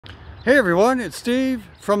Hey everyone, it's Steve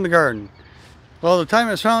from the garden. Well, the time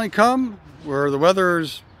has finally come where the weather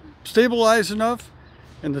is stabilized enough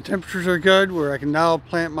and the temperatures are good where I can now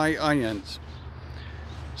plant my onions.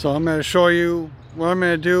 So I'm going to show you what I'm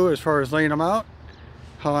going to do as far as laying them out,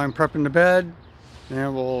 how I'm prepping the bed,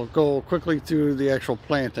 and we'll go quickly through the actual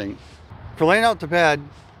planting. For laying out the bed,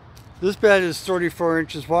 this bed is 34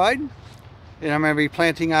 inches wide and I'm going to be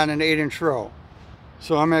planting on an 8-inch row.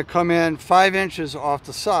 So I'm going to come in 5 inches off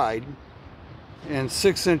the side and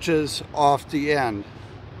 6 inches off the end.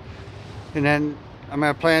 And then I'm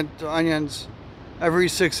going to plant the onions every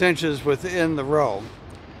 6 inches within the row.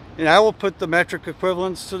 And I will put the metric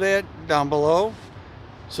equivalents to that down below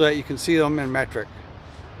so that you can see them in metric.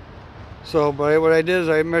 So what I did is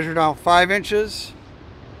I measured out 5 inches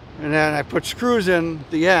and then I put screws in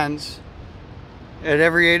the ends at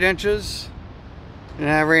every 8 inches. And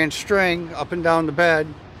I ran string up and down the bed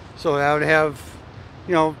so I would have,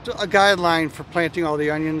 you know, a guideline for planting all the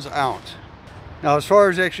onions out. Now as far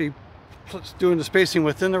as actually doing the spacing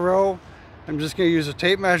within the row, I'm just going to use a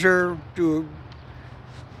tape measure, do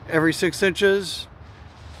every 6 inches.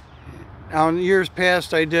 Now in years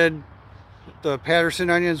past I did the Patterson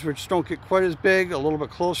onions, which don't get quite as big, a little bit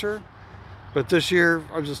closer. But this year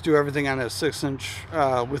I'll just do everything on a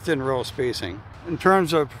 6-inch within row spacing. In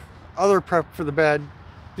terms of other prep for the bed,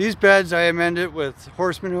 these beds I amended with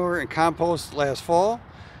horse manure and compost last fall,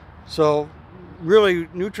 so really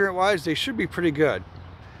nutrient wise they should be pretty good.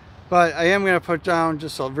 But I am going to put down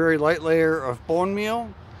just a very light layer of bone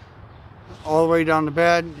meal all the way down the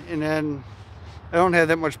bed, and then I don't have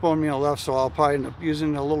that much bone meal left, so I'll probably end up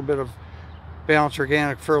using a little bit of balanced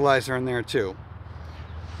organic fertilizer in there too.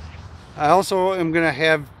 I also am going to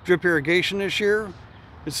have drip irrigation this year.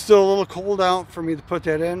 It's still a little cold out for me to put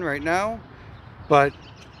that in right now, but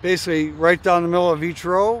basically right down the middle of each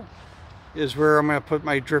row is where I'm going to put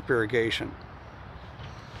my drip irrigation.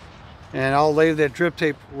 And I'll lay that drip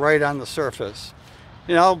tape right on the surface.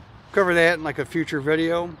 And I'll cover that in like a future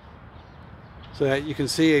video so that you can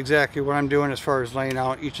see exactly what I'm doing as far as laying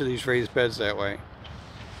out each of these raised beds that way.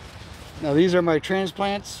 Now these are my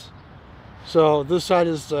transplants. So this side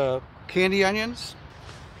is the candy onions.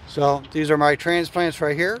 So these are my transplants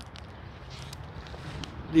right here.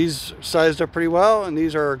 These sized up pretty well, and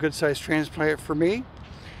these are a good sized transplant for me.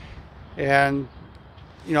 And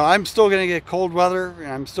you know, I'm still going to get cold weather,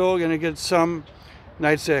 and I'm still going to get some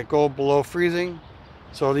nights that go below freezing.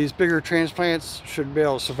 So these bigger transplants should be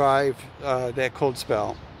able to survive that cold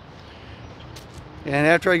spell. And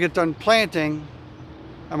after I get done planting,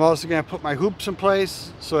 I'm also going to put my hoops in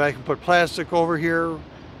place so I can put plastic over here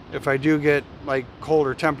if I do get like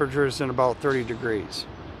colder temperatures than about 30 degrees.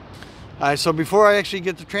 So before I actually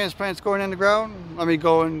get the transplants going in the ground, let me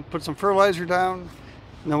go and put some fertilizer down,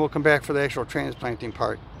 and then we'll come back for the actual transplanting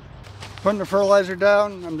part. Putting the fertilizer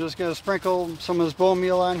down, I'm just going to sprinkle some of this bone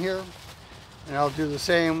meal on here, and I'll do the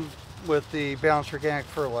same with the balanced organic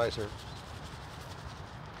fertilizer.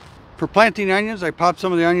 For planting onions, I pop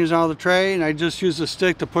some of the onions out of the tray, and I just use a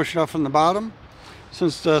stick to push it up from the bottom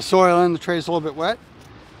since the soil in the tray is a little bit wet.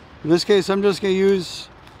 In this case, I'm just going to use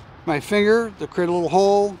my finger to create a little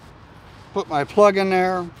hole, put my plug in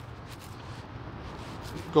there,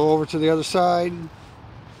 go over to the other side,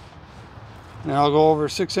 and I'll go over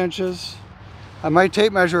 6 inches. On my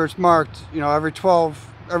tape measure, it's marked, you know,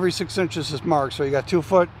 every 6 inches is marked. So you got 2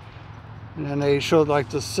 foot, and then they showed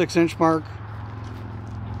like the 6-inch mark.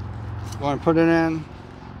 Go and put it in,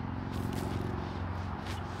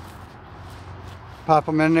 pop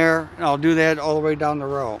them in there, and I'll do that all the way down the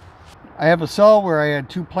row. I have a cell where I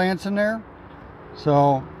had 2 plants in there,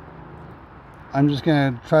 so I'm just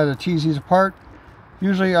going to try to tease these apart.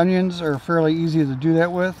 Usually onions are fairly easy to do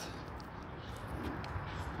that with,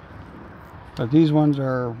 but these ones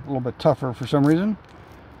are a little bit tougher for some reason.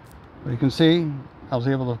 But you can see I was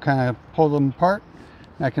able to kind of pull them apart,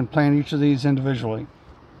 and I can plant each of these individually.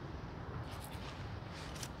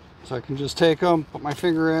 So I can just take them, put my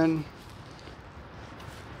finger in,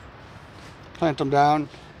 plant them down.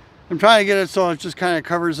 I'm trying to get it so it just kind of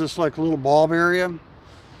covers this like little bulb area.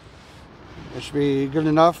 It should be good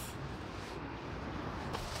enough.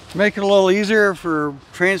 To make it a little easier for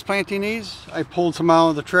transplanting these, I pulled some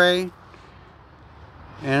out of the tray, and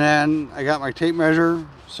then I got my tape measure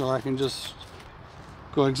so I can just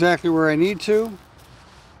go exactly where I need to.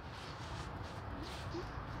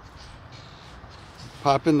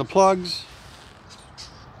 Pop in the plugs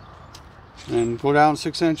and go down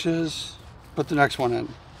 6 inches, put the next one in.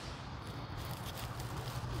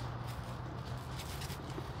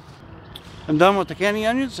 I'm done with the candy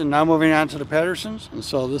onions and now moving on to the Pattersons. And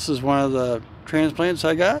so this is one of the transplants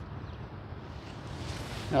I got.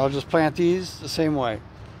 And I'll just plant these the same way.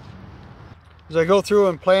 As I go through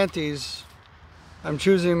and plant these, I'm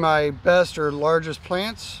choosing my best or largest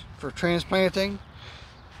plants for transplanting.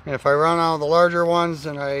 And if I run out of the larger ones,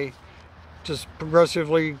 then I just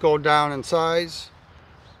progressively go down in size.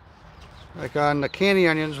 Like on the candy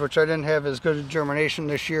onions, which I didn't have as good a germination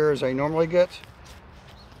this year as I normally get.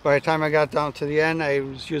 By the time I got down to the end, I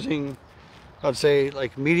was using, I'd say,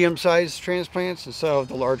 like medium-sized transplants instead of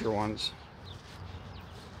the larger ones.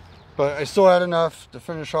 But I still had enough to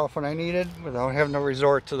finish off what I needed without having to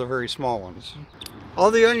resort to the very small ones. All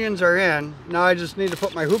the onions are in. Now I just need to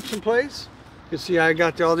put my hoops in place. You can see I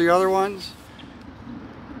got all the other ones.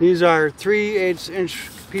 These are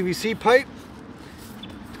 3/8" PVC pipe.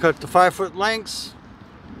 Cut to 5-foot lengths.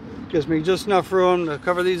 Gives me just enough room to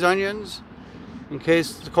cover these onions in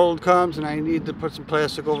case the cold comes and I need to put some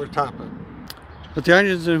plastic over top it. Put the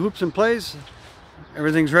onions and hoops in place.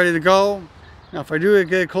 Everything's ready to go. Now if I do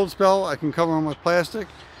get a cold spell, I can cover them with plastic.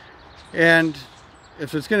 And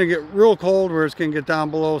if it's going to get real cold, where it's going to get down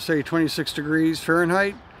below, say 26 degrees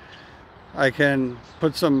Fahrenheit, I can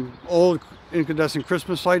put some old incandescent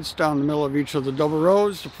Christmas lights down the middle of each of the double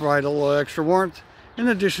rows to provide a little extra warmth, in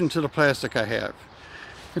addition to the plastic I have.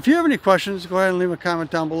 If you have any questions, go ahead and leave a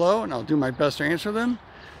comment down below and I'll do my best to answer them.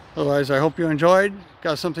 Otherwise, I hope you enjoyed,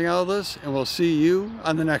 got something out of this, and we'll see you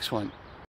on the next one.